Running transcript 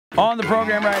On the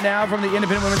program right now from the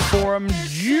Independent Women's Forum,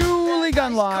 Julie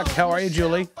Gunlock. How are you,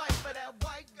 Julie?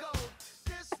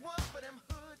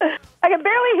 I can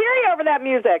barely hear you over that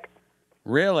music.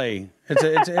 Really?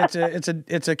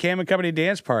 It's a Cam and Company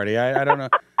dance party. I don't know.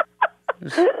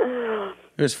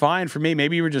 It was fine for me.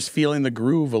 Maybe you were just feeling the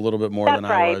groove a little bit more than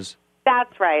I was.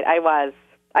 That's right. I was.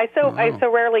 I so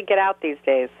rarely get out these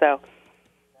days. So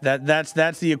that's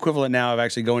the equivalent now of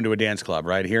actually going to a dance club,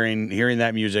 right? Hearing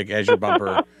that music as your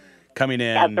bumper coming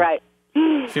in. That's right.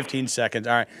 15 seconds.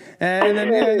 All right. And then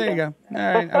there you go.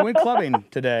 All right. I went clubbing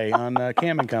today on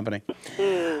Cam and Company.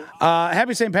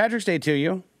 Happy St. Patrick's Day to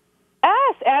you.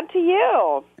 Yes, and to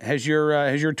you. Has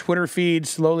your Twitter feed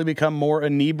slowly become more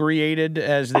inebriated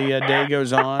as the day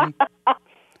goes on?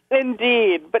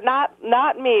 Indeed, but not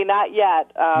me, not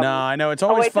yet. No, I know it's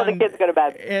always fun. I'll wait till the kids go to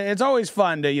bed. It's always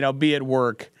fun to be at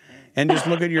work and just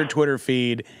look at your Twitter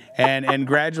feed, and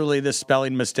gradually the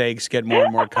spelling mistakes get more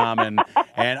and more common.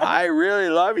 And I really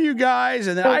love you guys,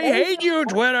 and then I hate you,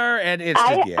 Twitter, and it's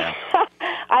just yeah.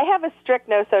 I have a strict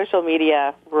no social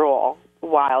media rule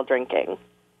while drinking.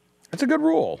 That's a good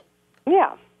rule.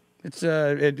 Yeah. It's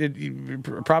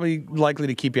probably likely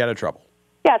to keep you out of trouble.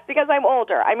 Yes, because I'm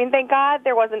older. I mean, thank God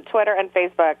there wasn't Twitter and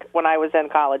Facebook when I was in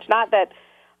college. Not that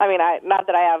I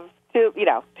have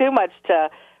too much to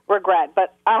regret,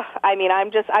 but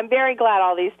I'm very glad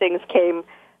all these things came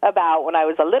about when I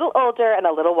was a little older and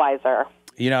a little wiser.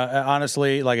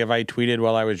 Honestly, like if I tweeted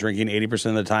while I was drinking,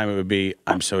 80% of the time it would be,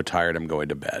 "I'm so tired, I'm going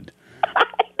to bed."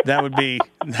 That would be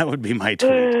my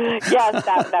tweet. Yes,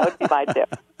 that would be mine too.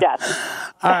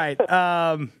 Yes. All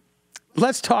right.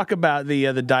 Let's talk about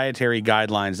the dietary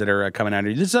guidelines that are coming out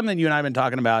here. This is something you and I have been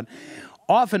talking about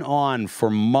off and on for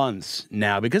months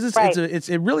now because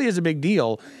it really is a big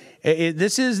deal.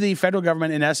 This is the federal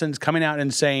government, in essence, coming out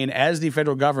and saying, as the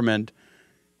federal government,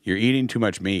 you're eating too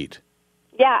much meat.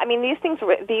 Yeah, I mean, these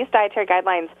dietary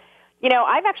guidelines,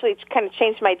 I've actually kind of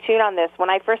changed my tune on this. When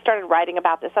I first started writing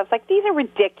about this, I was like, these are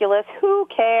ridiculous. Who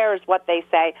cares what they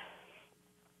say?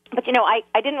 But,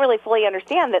 I didn't really fully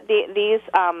understand that these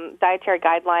dietary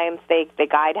guidelines, they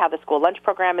guide how the school lunch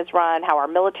program is run, how our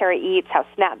military eats, how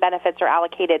SNAP benefits are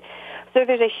allocated. So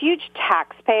there's a huge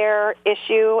taxpayer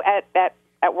issue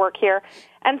at work here.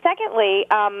 And secondly,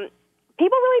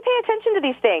 people really pay attention to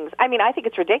these things. I mean, I think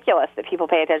it's ridiculous that people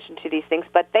pay attention to these things,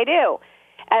 but they do.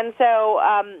 And so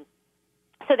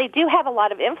they do have a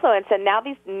lot of influence. And now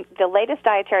the latest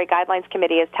Dietary Guidelines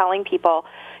Committee is telling people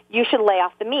you should lay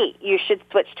off the meat. You should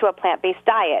switch to a plant-based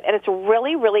diet. And it's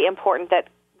really, really important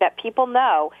that people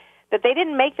know that they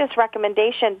didn't make this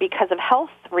recommendation because of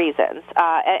health reasons,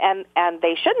 and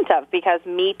they shouldn't have, because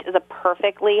meat is a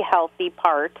perfectly healthy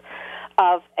part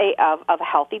of a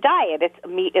healthy diet.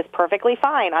 Meat is perfectly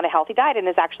fine on a healthy diet and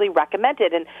is actually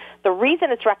recommended. And the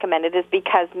reason it's recommended is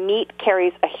because meat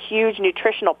carries a huge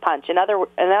nutritional punch. In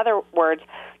other words,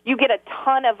 you get a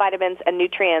ton of vitamins and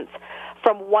nutrients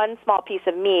from one small piece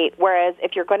of meat, whereas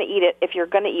if you're going to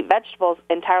eat vegetables,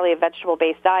 entirely a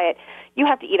vegetable-based diet, you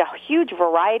have to eat a huge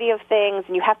variety of things,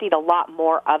 and you have to eat a lot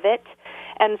more of it.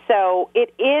 And so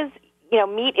it is,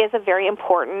 meat is a very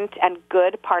important and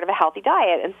good part of a healthy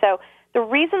diet. And so the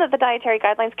reason that the Dietary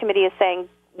Guidelines Committee is saying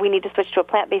we need to switch to a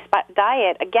plant-based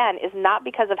diet, again, is not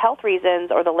because of health reasons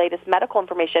or the latest medical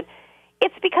information.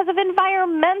 It's because of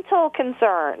environmental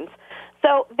concerns.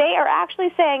 So they are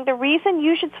actually saying the reason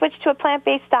you should switch to a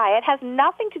plant-based diet has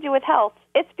nothing to do with health.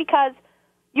 It's because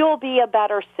you'll be a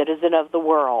better citizen of the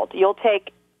world. You'll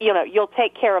take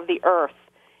care of the earth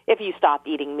if you stop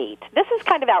eating meat. This is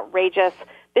kind of outrageous.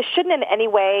 This shouldn't in any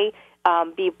way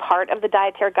be part of the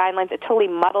dietary guidelines. It totally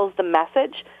muddles the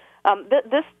message.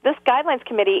 This guidelines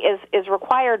committee is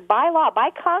required by law,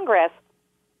 by Congress,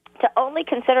 to only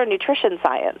consider nutrition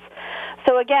science.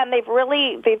 So again, they've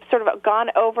sort of gone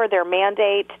over their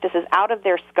mandate. This is out of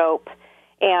their scope,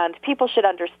 and people should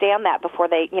understand that before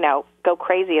they, go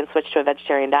crazy and switch to a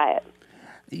vegetarian diet.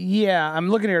 Yeah, I'm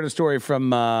looking here at a story from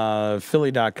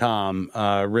Philly.com,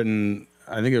 written,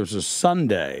 I think it was a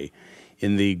Sunday,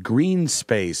 in the green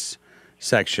space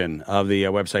section of the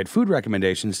website. Food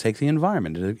recommendations take the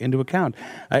environment into account.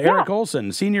 Eric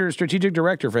Olson, Senior Strategic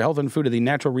Director for Health and Food at the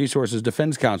Natural Resources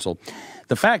Defense Council.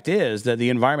 The fact is that the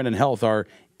environment and health are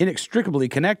inextricably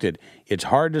connected. It's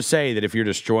hard to say that if you're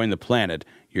destroying the planet,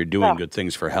 you're doing good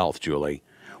things for health, Julie.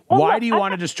 Why do you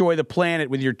want to destroy the planet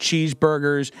with your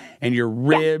cheeseburgers and your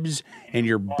ribs and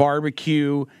your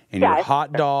barbecue and your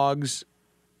hot dogs?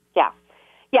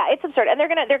 Yeah, it's absurd, and they're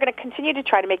gonna continue to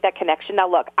try to make that connection. Now,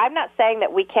 look, I'm not saying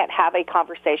that we can't have a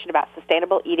conversation about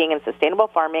sustainable eating and sustainable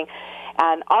farming,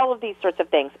 and all of these sorts of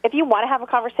things. If you want to have a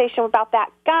conversation about that,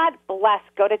 God bless,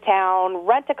 go to town,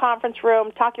 rent a conference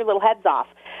room, talk your little heads off.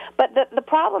 But the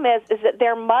problem is that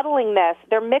they're muddling this,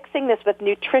 they're mixing this with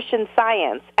nutrition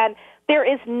science, and there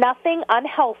is nothing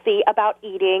unhealthy about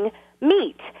eating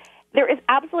meat. There is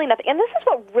absolutely nothing, and this is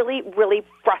what really, really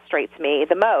frustrates me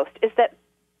the most, is that,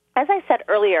 as I said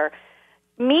earlier,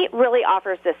 meat really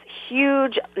offers this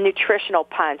huge nutritional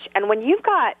punch. And when you've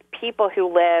got people who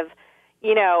live,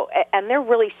 and they're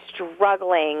really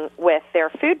struggling with their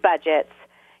food budgets,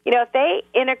 if they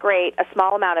integrate a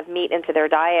small amount of meat into their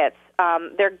diets,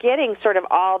 they're getting sort of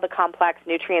all the complex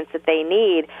nutrients that they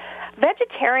need.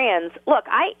 Vegetarians, look,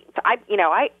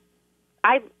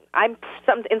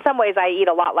 in some ways I eat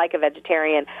a lot like a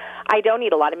vegetarian. I don't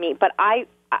eat a lot of meat, but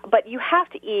you have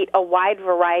to eat a wide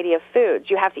variety of foods.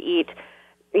 You have to eat,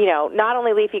 not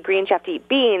only leafy greens, you have to eat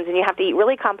beans, and you have to eat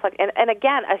really complex, and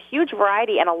again, a huge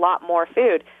variety and a lot more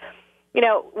food.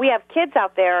 We have kids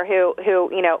out there who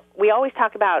we always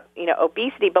talk about,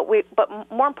 obesity, but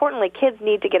more importantly, kids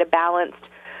need to get a balanced,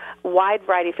 wide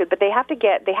variety of food, but they have to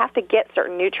get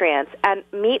certain nutrients, and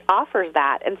meat offers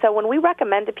that. And so when we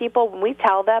recommend to people, when we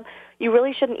tell them you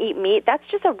really shouldn't eat meat, that's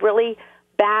just a really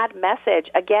bad message,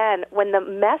 again, when the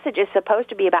message is supposed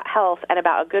to be about health and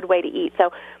about a good way to eat.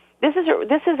 So this is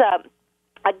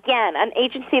again, an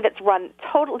agency that's gone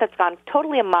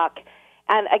totally amok,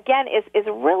 and again is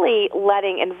really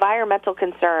letting environmental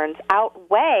concerns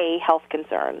outweigh health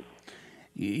concerns.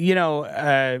 In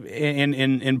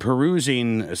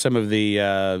perusing some of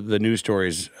the news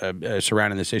stories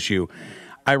surrounding this issue,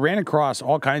 I ran across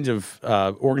all kinds of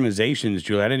organizations,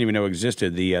 Julie, I didn't even know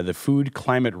existed, the Food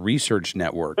Climate Research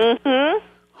Network. Mm-hmm.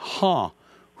 Huh.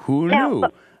 Who knew?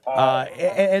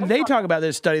 And they talk about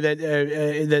this study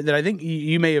that I think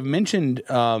you may have mentioned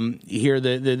here,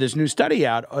 this new study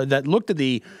out that looked at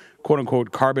the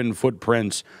quote-unquote carbon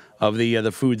footprints of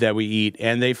the food that we eat,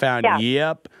 and they found,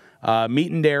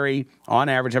 meat and dairy, on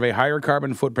average, have a higher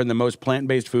carbon footprint than most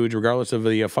plant-based foods, regardless of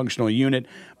the functional unit.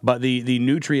 But the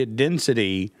nutrient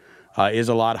density is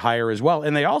a lot higher as well.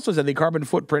 And they also said the carbon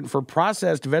footprint for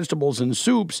processed vegetables and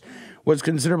soups was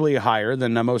considerably higher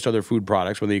than most other food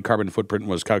products, when the carbon footprint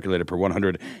was calculated per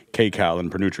 100 kcal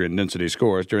and per nutrient density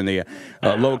scores during the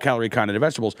low-calorie content of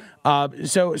vegetables.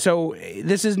 So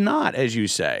this is not, as you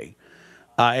say,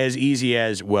 as easy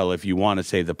as, well, if you want to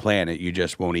save the planet, you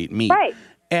just won't eat meat. Right.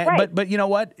 Right. But you know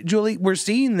what, Julie? We're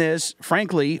seeing this,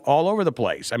 frankly, all over the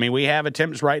place. I mean, we have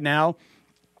attempts right now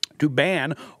to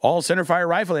ban all centerfire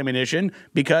rifle ammunition,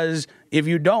 because if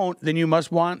you don't, then you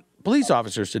must want police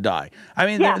officers to die. I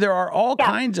mean, there are all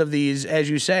kinds of these, as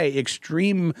you say,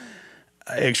 extremely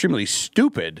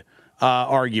stupid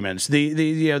arguments.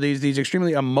 These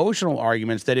extremely emotional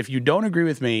arguments that if you don't agree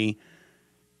with me,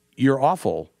 you're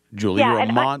awful, Julie. You're a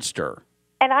monster.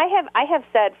 I have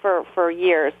said for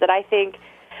years that I think,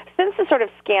 since the sort of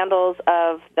scandals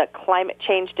of the climate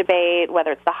change debate,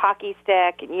 whether it's the hockey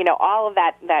stick, and all of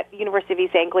that University of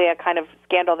East Anglia kind of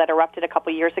scandal that erupted a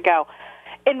couple years ago,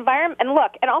 and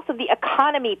also the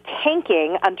economy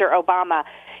tanking under Obama,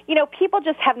 people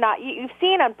just have not. You've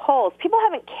seen on polls, people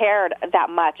haven't cared that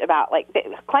much about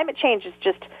climate change is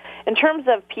just, in terms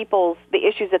of the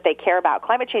issues that they care about,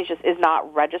 climate change just is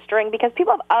not registering, because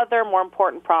people have other more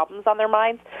important problems on their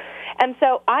minds. And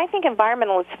so I think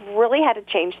environmentalists have really had to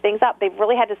change things up. They've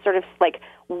really had to sort of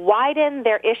widen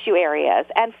their issue areas.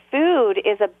 And food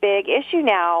is a big issue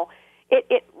now.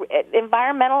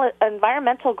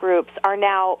 Environmental groups are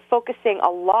now focusing a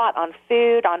lot on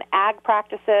food, on ag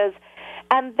practices,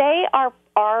 and they are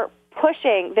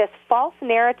pushing this false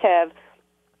narrative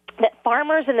that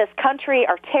farmers in this country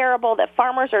are terrible, that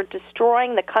farmers are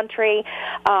destroying the country,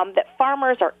 that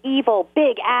farmers are evil,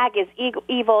 big ag is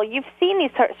evil. You've seen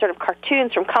these sort of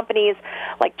cartoons from companies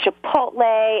like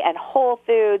Chipotle and Whole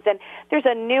Foods, and there's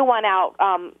a new one out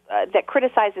that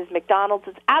criticizes McDonald's.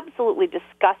 It's absolutely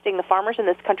disgusting. The farmers in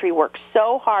this country work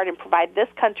so hard and provide this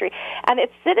country and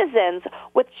its citizens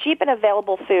with cheap and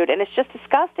available food, and it's just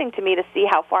disgusting to me to see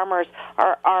how farmers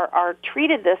are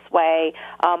treated this way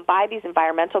by these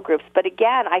environmental groups. But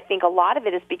again, I think a lot of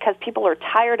it is because people are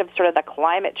tired of sort of the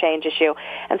climate change issue,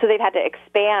 and so they've had to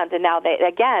expand, and now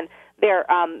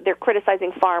they're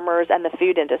criticizing farmers and the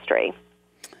food industry.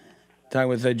 Talking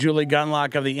with Julie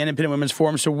Gunlock of the Independent Women's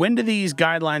Forum. So when do these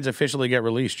guidelines officially get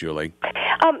released, Julie?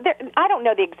 I don't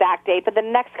know the exact date, but the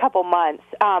next couple months.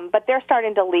 But they're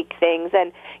starting to leak things,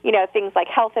 and things like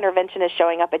health intervention is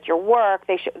showing up at your work.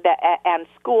 And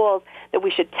schools that we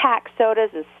should tax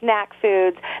sodas and snack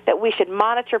foods. That we should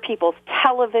monitor people's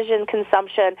television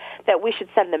consumption. That we should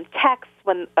send them texts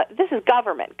when this is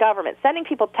government sending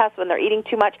people tests when they're eating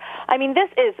too much. I mean, this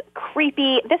is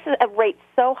creepy. This is a rate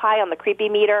so high on the creepy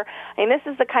meter. I mean, this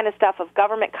is the kind of stuff of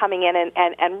government coming in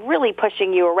and really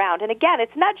pushing you around. And again,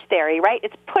 it's nudge theory, right?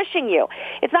 It's pushing you.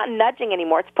 It's not nudging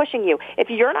anymore. It's pushing you. If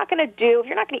you're not going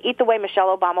to eat the way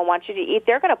Michelle Obama wants you to eat,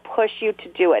 they're going to push you to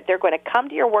do it. They're going to come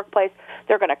to your workplace.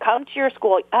 They're going to come to your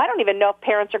school. I don't even know if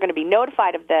parents are going to be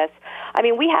notified of this. I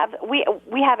mean, we have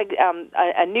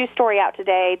a news story out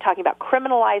today talking about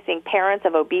criminalizing parents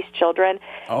of obese children.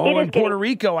 Oh, in Puerto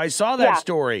Rico, I saw that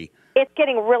story. It's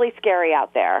getting really scary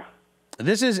out there.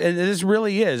 This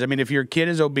really is. I mean, if your kid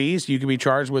is obese, you can be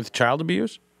charged with child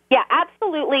abuse? Yeah,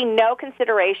 absolutely no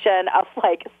consideration of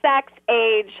like sex,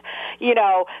 age,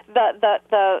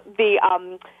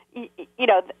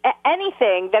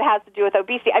 anything that has to do with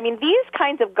obesity. I mean, these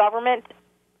kinds of government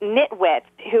nitwits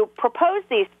who propose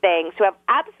these things, who have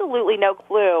absolutely no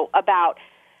clue about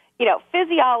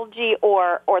physiology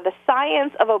or the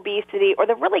science of obesity or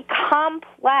the really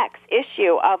complex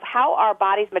issue of how our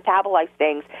bodies metabolize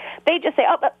things, they just say,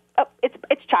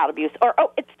 it's child abuse, or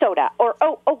it's soda, or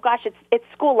oh gosh, it's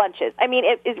school lunches. I mean,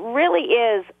 it really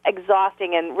is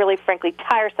exhausting and really, frankly,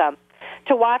 tiresome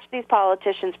to watch these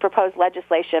politicians propose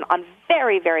legislation on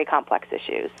very, very complex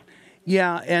issues.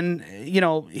 Yeah, and,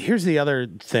 here's the other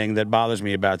thing that bothers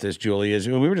me about this, Julie, is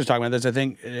when we were just talking about this, I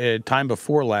think, time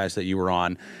before last that you were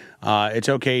on, it's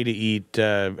okay to eat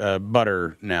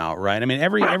butter now, right? I mean,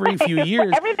 every few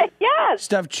years,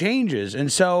 stuff changes.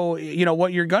 And so,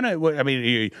 what you're going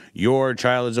to, your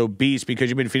child is obese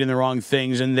because you've been feeding the wrong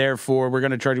things, and therefore we're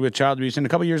going to charge you with child abuse. And a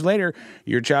couple years later,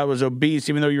 your child was obese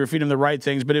even though you were feeding them the right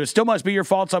things, but it still must be your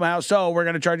fault somehow, so we're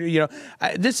going to charge you,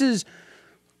 This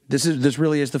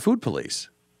really is the food police.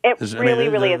 It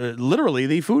really is. Literally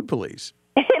the food police.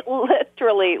 It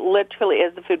literally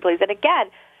is the food police. And again,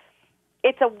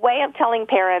 it's a way of telling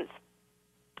parents,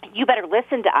 you better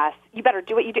listen to us. You better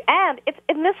do what you do. And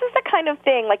this is the kind of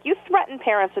thing, like you threaten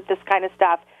parents with this kind of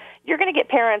stuff, you're going to get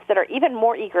parents that are even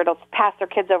more eager to pass their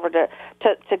kids over to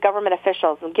government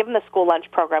officials and give them the school lunch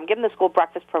program, give them the school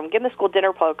breakfast program, give them the school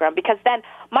dinner program, because then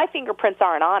my fingerprints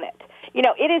aren't on it.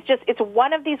 It's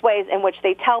one of these ways in which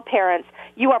they tell parents,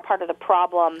 you are part of the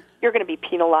problem, you're going to be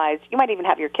penalized, you might even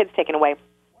have your kids taken away.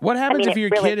 What happens if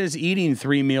your kid is eating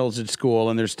 3 meals at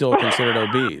school and they're still considered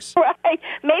obese? Right.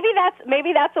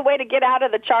 Maybe that's a way to get out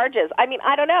of the charges. I mean,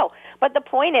 I don't know. But the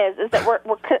point is that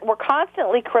we're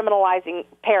constantly criminalizing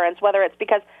parents, whether it's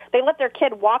because they let their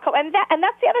kid walk home, and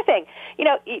that's the other thing.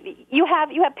 You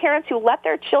have parents who let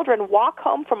their children walk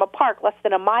home from a park less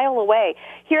than a mile away.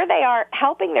 Here they are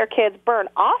helping their kids burn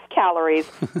off calories,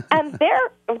 and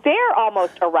they're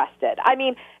almost arrested. I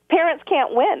mean, parents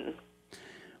can't win.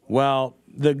 Well,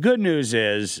 the good news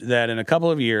is that in a couple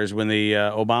of years, when the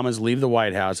Obamas leave the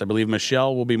White House, I believe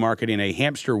Michelle will be marketing a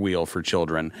hamster wheel for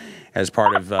children as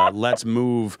part of Let's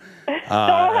Move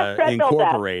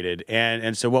Incorporated.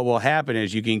 And so what will happen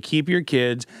is you can keep your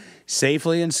kids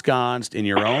safely ensconced in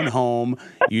your own home.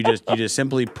 You just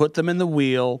simply put them in the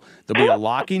wheel. There'll be a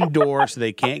locking door so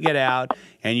they can't get out.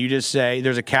 And you just say,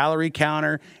 there's a calorie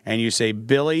counter, and you say,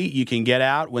 Billy, you can get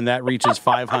out when that reaches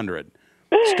 500.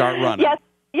 Start running.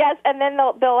 Yes, and then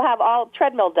they'll have all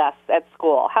treadmill desks at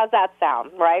school. How's that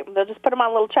sound, right? They'll just put them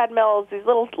on little treadmills, these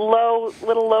little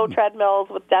low treadmills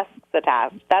with desks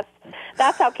attached.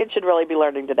 That's how kids should really be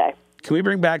learning today. Can we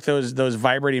bring back those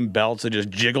vibrating belts that just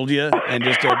jiggled you and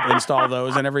just install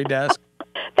those in every desk?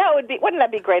 Wouldn't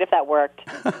that be great if that worked?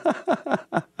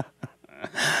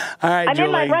 All right, I'm Julie.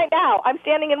 in one right now. I'm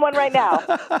standing in one right now.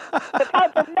 The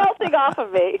clouds are melting off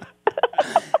of me.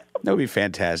 That would be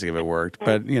fantastic if it worked,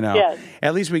 but yes.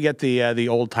 At least we get the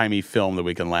old timey film that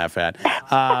we can laugh at.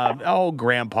 Oh,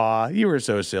 Grandpa, you were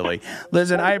so silly.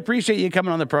 Listen, I appreciate you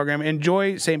coming on the program.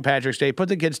 Enjoy St. Patrick's Day. Put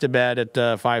the kids to bed at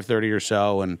 5:30 or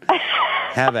so, and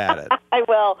have at it. I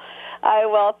will.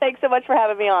 Thanks so much for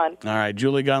having me on. All right,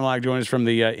 Julie Gunlock joins us from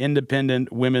the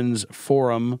Independent Women's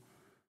Forum.